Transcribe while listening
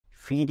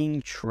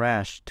Feeding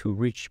trash to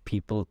rich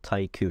people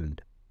tycoon.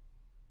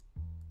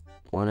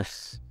 What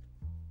is...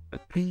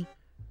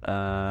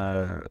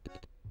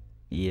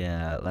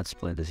 Yeah, let's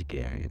play this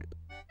game.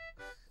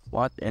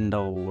 What in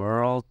the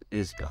world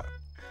is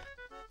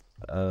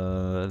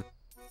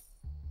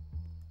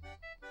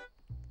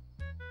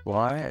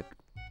what?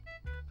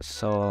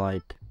 So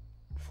like,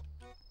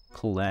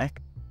 collect?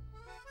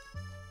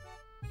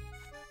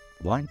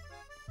 What?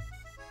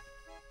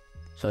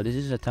 So this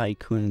is a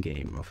tycoon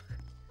game.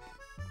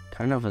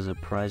 Kind of a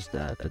surprise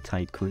that a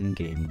tycoon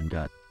game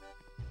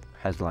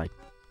has like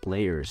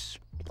players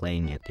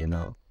playing it, you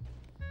know.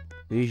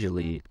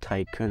 Usually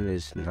Tycoon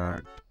is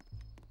not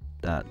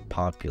that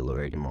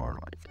popular anymore,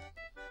 like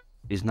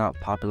it's not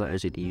popular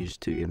as it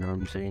used to, you know what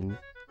I'm saying?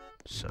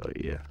 So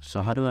yeah,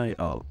 so how do I,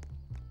 oh,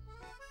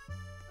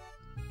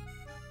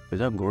 is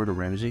that Gordon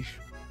Ramsay?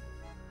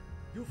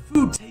 Your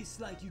food tastes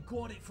like you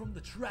got it from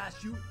the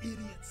trash, you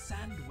idiot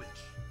sandwich.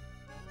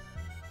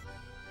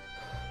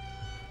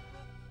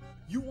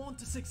 You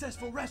want a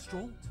successful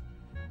restaurant?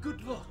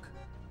 Good luck.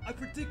 I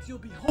predict you'll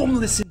be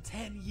homeless in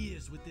 10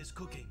 years with this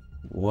cooking.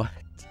 What?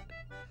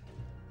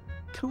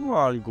 Come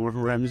on,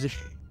 Gordon Ramsay.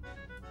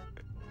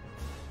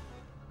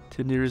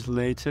 10 years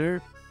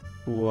later?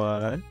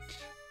 What?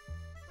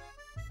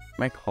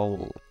 Make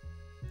whole.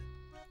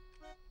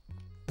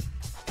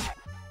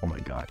 Oh my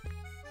god.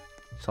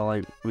 So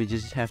like, we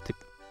just have to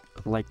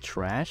collect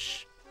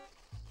trash?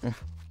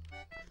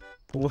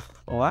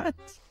 What?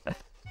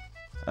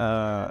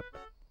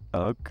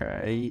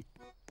 Okay.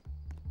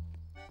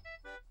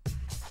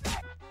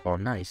 Oh,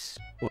 nice.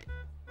 What?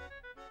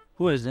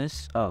 Who is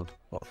this? Oh.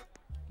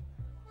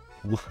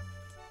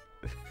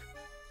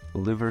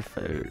 Liver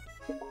food.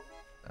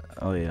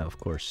 Oh yeah, of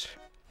course.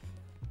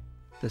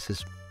 This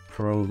is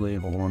probably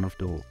one of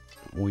the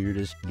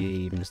weirdest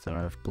games that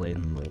I've played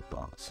in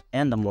Roblox.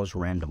 And the most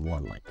random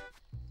one, like.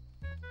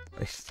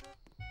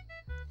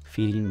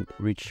 Feeding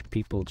rich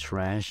people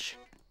trash.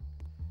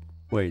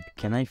 Wait,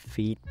 can I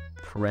feed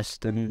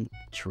Preston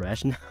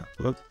trash now?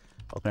 Look.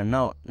 Okay,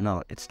 no,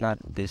 it's not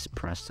this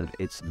Preston,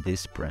 it's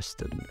this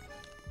Preston.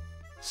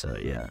 So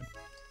yeah.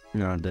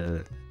 You know,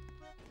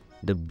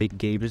 the big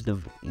games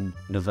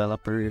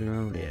developer, you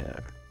know, yeah.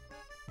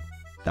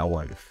 That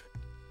one.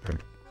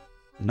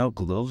 No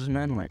gloves,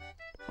 man, like,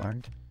 what?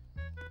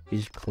 You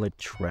just collect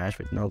trash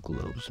with no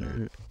gloves,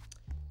 man.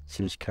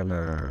 Seems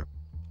kinda,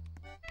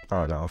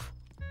 I don't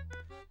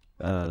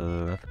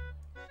know.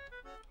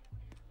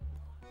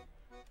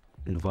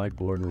 Invite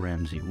Gordon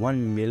Ramsay.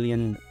 1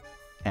 million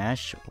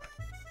cash.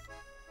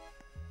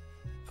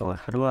 Oh,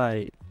 how do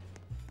I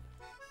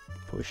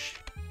push?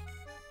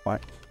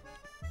 What?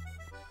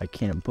 I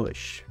can't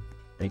push.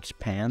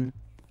 Expand?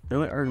 How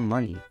do I earn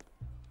money?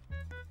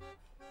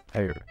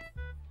 Here.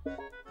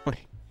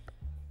 Wait.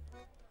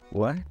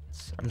 What?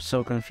 I'm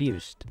so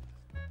confused.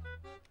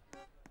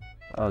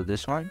 Oh,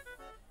 this one?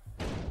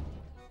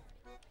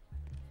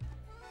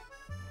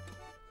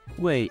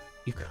 Wait,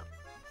 you can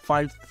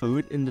find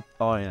food in the...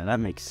 Oh yeah, that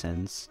makes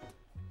sense.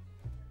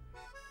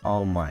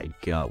 Oh my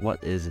god,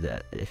 what is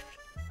that?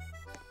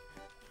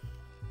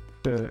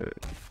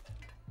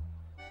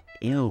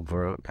 Ew,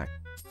 bro.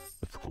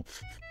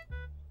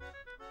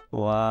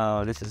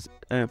 Wow, this is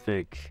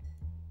epic.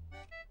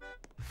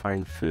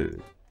 Find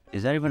food.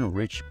 Is that even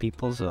rich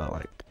people's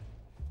like...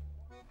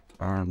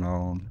 I don't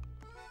know.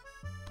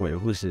 Wait,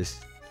 who's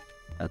this?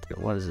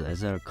 What is that?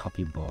 Is that a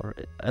copy bar?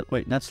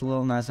 Wait, that's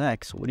Lil Nas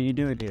X. What are you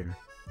doing here?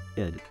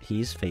 Yeah,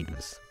 he's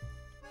famous.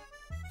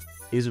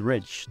 He's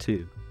rich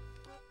too.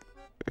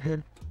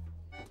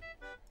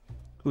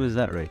 Who is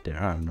that right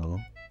there? I don't know.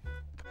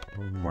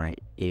 Oh my,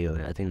 ew,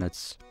 I think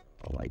that's...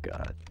 Oh my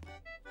god.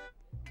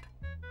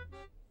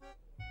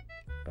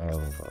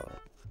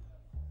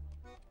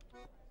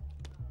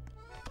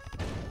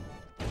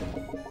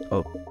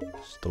 Oh,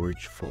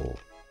 storage full.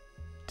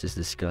 Just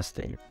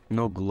disgusting.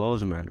 No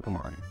gloves, man. Come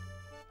on.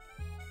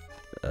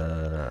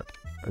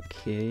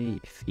 Okay.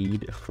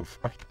 Feed. Oh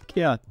my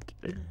god.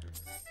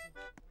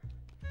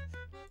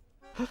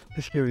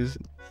 This game is...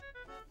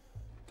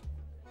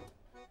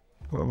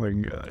 Oh my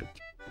god.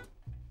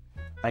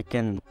 I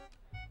can...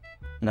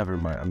 Never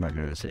mind, I'm not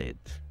gonna say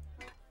it.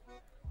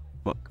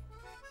 Look.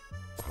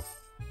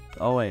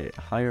 Oh wait,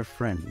 hire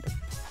friend.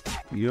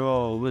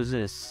 Yo, what is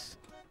this?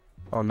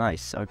 Oh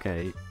nice,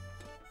 okay.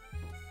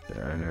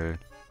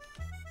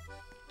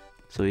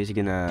 So he's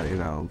gonna, you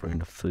know, bring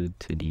the food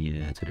to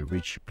the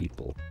rich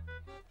people.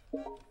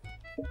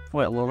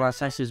 Wait, Lil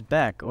Nas X is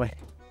back. Wait.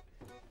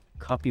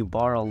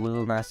 Capybara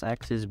Lil Nas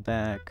X is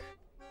back.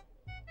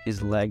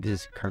 His legs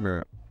is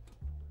kinda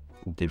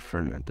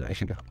different,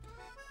 you know.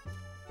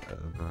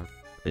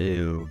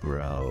 Ew,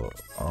 bro.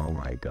 Oh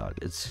my god,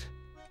 it's...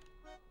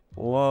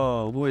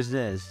 Whoa, who is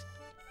this?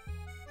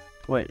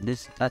 Wait,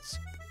 that's...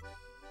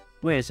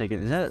 Wait a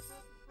second, is that...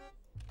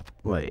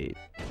 Wait,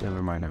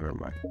 never mind.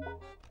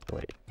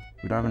 Wait,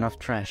 we don't have enough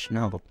trash,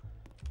 no.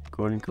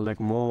 Go and collect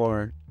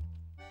more.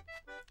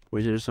 Why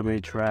is there so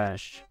many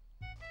trash?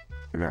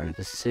 Man,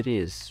 the city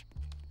is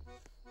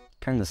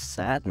kinda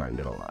sad, not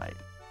gonna lie.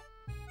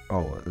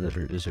 Oh,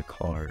 there is a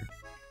car.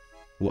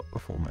 What?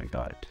 Oh my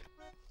god.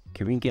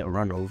 Can we get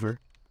run over?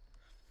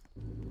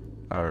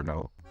 I don't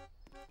know.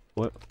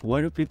 What?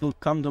 Why do people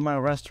come to my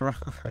restaurant?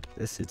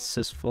 It's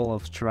just full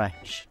of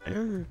trash.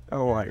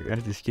 Oh my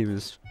god, this game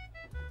is...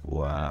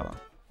 Wow.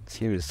 This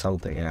game is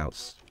something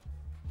else.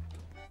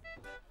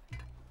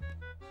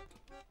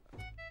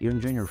 You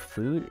enjoying your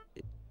food?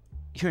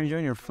 You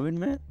enjoying your food,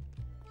 man?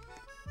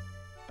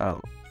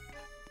 Oh.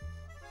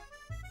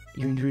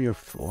 You enjoy your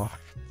food?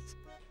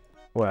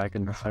 Wait, I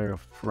can hire a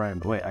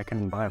friend. Wait, I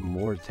can buy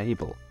more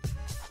table.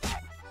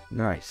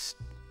 Nice.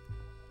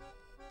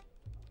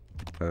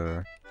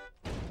 We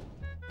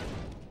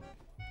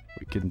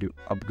can do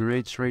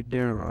upgrades right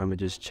there. Let me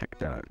just check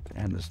that.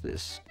 And is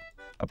this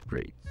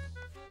upgrade?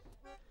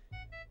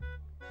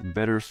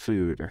 Better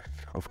food,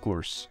 of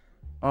course.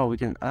 Oh, we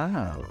can.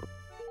 Oh.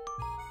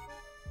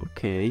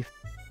 Okay.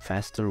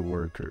 Faster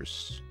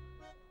workers.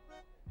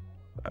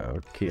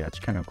 Okay, that's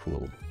kind of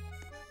cool.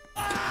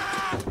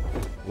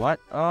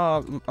 What?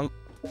 Oh,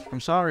 I'm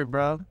sorry,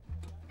 bro.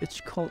 It's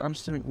cold. I'm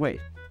still.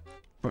 Wait.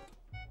 What?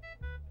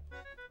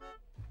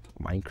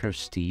 Minecraft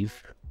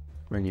Steve,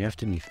 when you have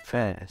to be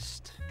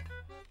fast.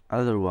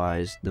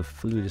 Otherwise, the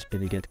food is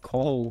gonna get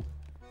cold.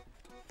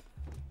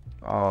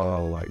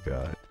 Oh my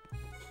god.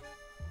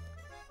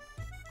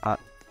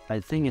 I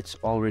think it's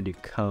already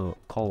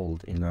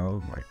cold, you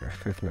know.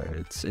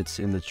 It's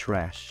in the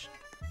trash,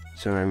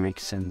 so that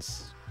makes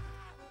sense.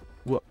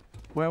 What?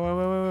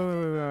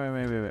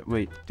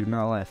 Wait! Do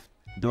not left.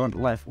 Don't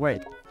left.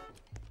 Wait.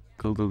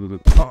 Go.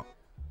 Oh.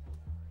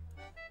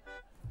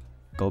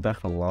 Go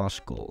back to law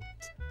school.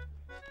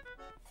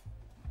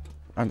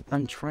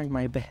 I'm trying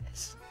my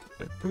best.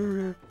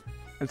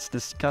 It's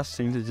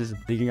disgusting to just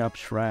digging up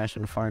trash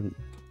and find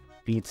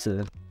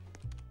pizza.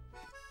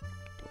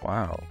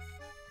 Wow.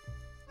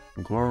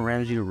 Gordon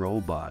Ramsay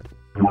robot.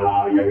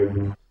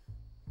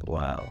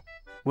 Wow.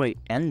 Wait,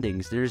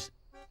 endings. There's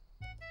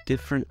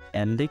different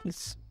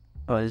endings?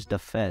 Oh, it's the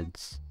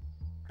feds.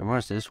 And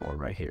what's this one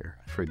right here?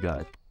 I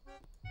forgot.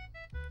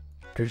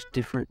 There's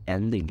different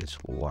endings.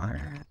 What?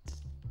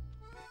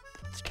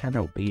 It's kind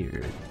of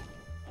weird.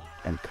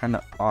 And kind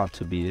of odd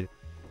to be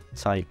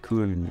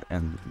Tycoon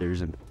and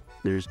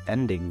there's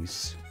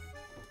endings.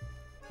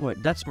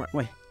 Wait, that's my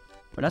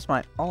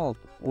alt.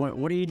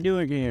 What are you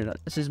doing here?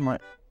 This is my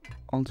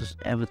alt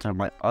avatar,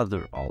 my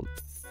other alt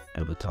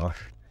avatar.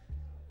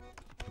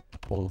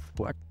 Well,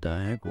 what the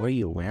heck? What are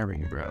you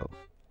wearing, bro?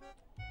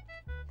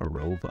 A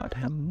robot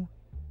helmet?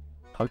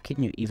 How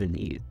can you even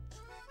eat?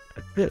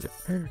 A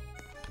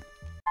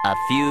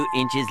few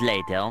inches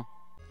later.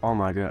 Oh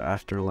my god,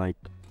 after like,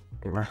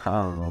 I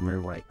don't know, maybe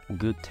like a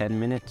good 10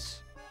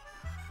 minutes.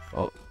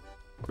 Oh,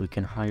 we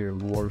can hire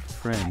more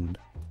friend.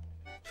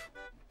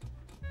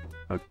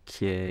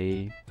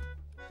 Okay.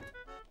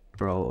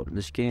 Bro,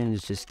 this game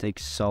just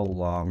takes so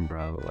long,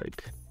 bro.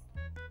 Like,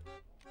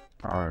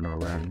 I don't know,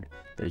 man.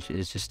 It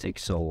just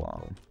takes so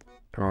long.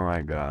 Oh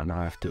my god, now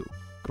I have to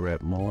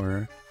grab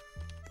more.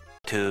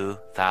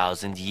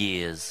 2,000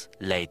 years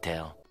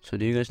later. So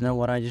do you guys know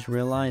what I just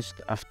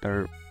realized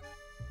after,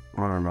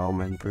 I don't know,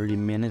 man, 30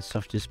 minutes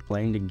of just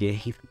playing the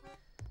game?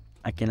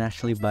 I can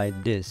actually buy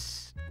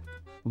this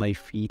by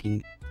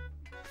feeding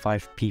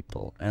 5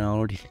 people, and I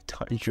already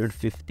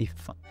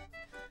 155.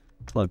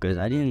 Look, guys,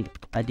 I didn't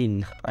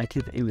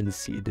even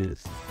see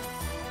this.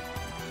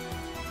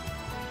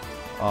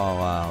 Oh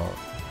wow,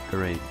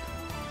 great.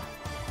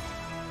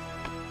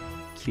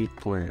 Keep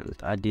playing.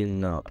 I didn't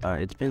know.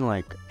 It's been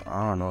like,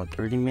 I don't know,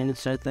 30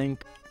 minutes, I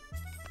think.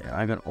 Yeah,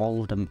 I got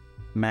all of the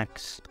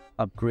max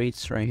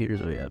upgrades right here,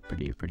 so yeah,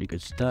 pretty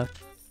good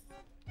stuff.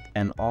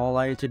 And all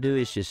I have to do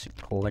is just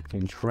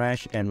collecting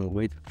trash and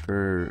wait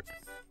for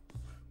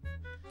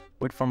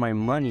my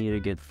money to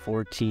get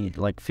 14,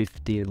 like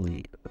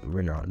 15,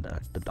 we're not on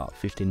that, about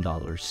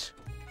 $15.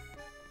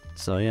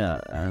 So yeah,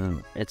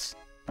 it's,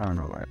 I don't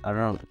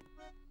know,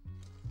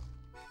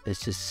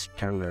 it's just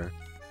kind of,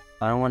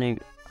 I don't want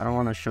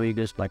to show you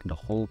guys like the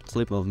whole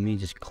clip of me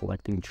just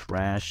collecting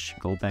trash,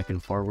 go back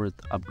and forward,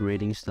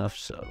 upgrading stuff,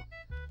 so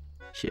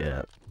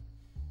yeah.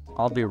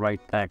 I'll be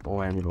right back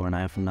when I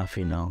have enough,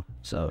 you know.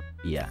 So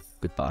yeah,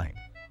 goodbye.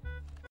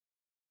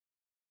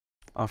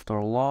 After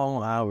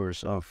long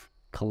hours of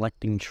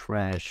collecting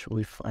trash,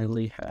 we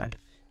finally have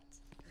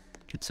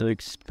to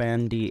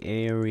expand the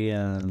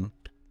area.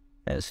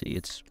 Let's see,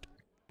 it's,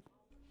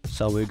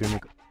 so we're gonna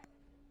go.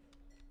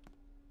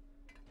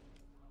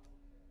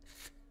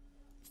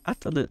 I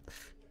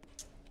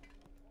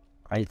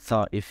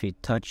thought if you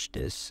touch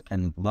this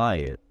and buy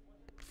it,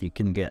 you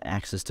can get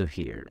access to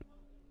here.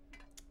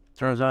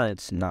 Turns out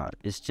it's not.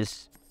 It's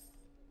just,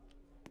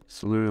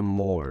 it's a little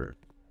more.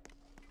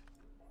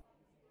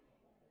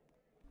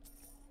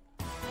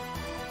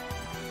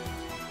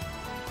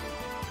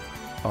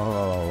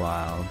 Oh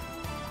wow.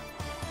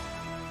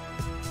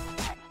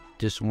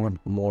 Just want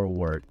more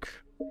work.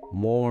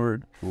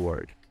 More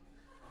work.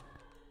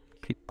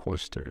 Keep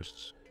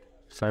posters.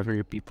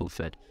 500 people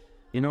fed.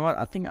 You know what?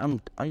 I think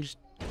I'm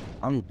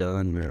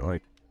done, man.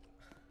 Like,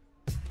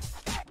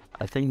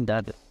 I think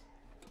that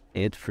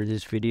it for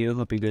this video.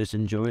 Hope you guys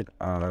enjoyed.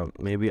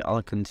 Maybe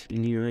I'll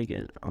continue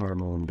again, or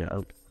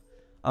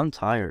I'm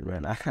tired,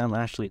 man. I'm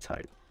actually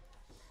tired.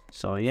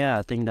 So yeah,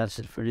 I think that's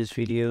it for this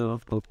video.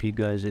 Hope you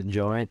guys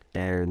enjoyed,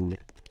 and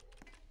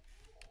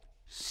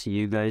see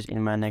you guys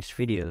in my next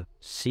video.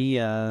 See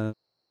ya.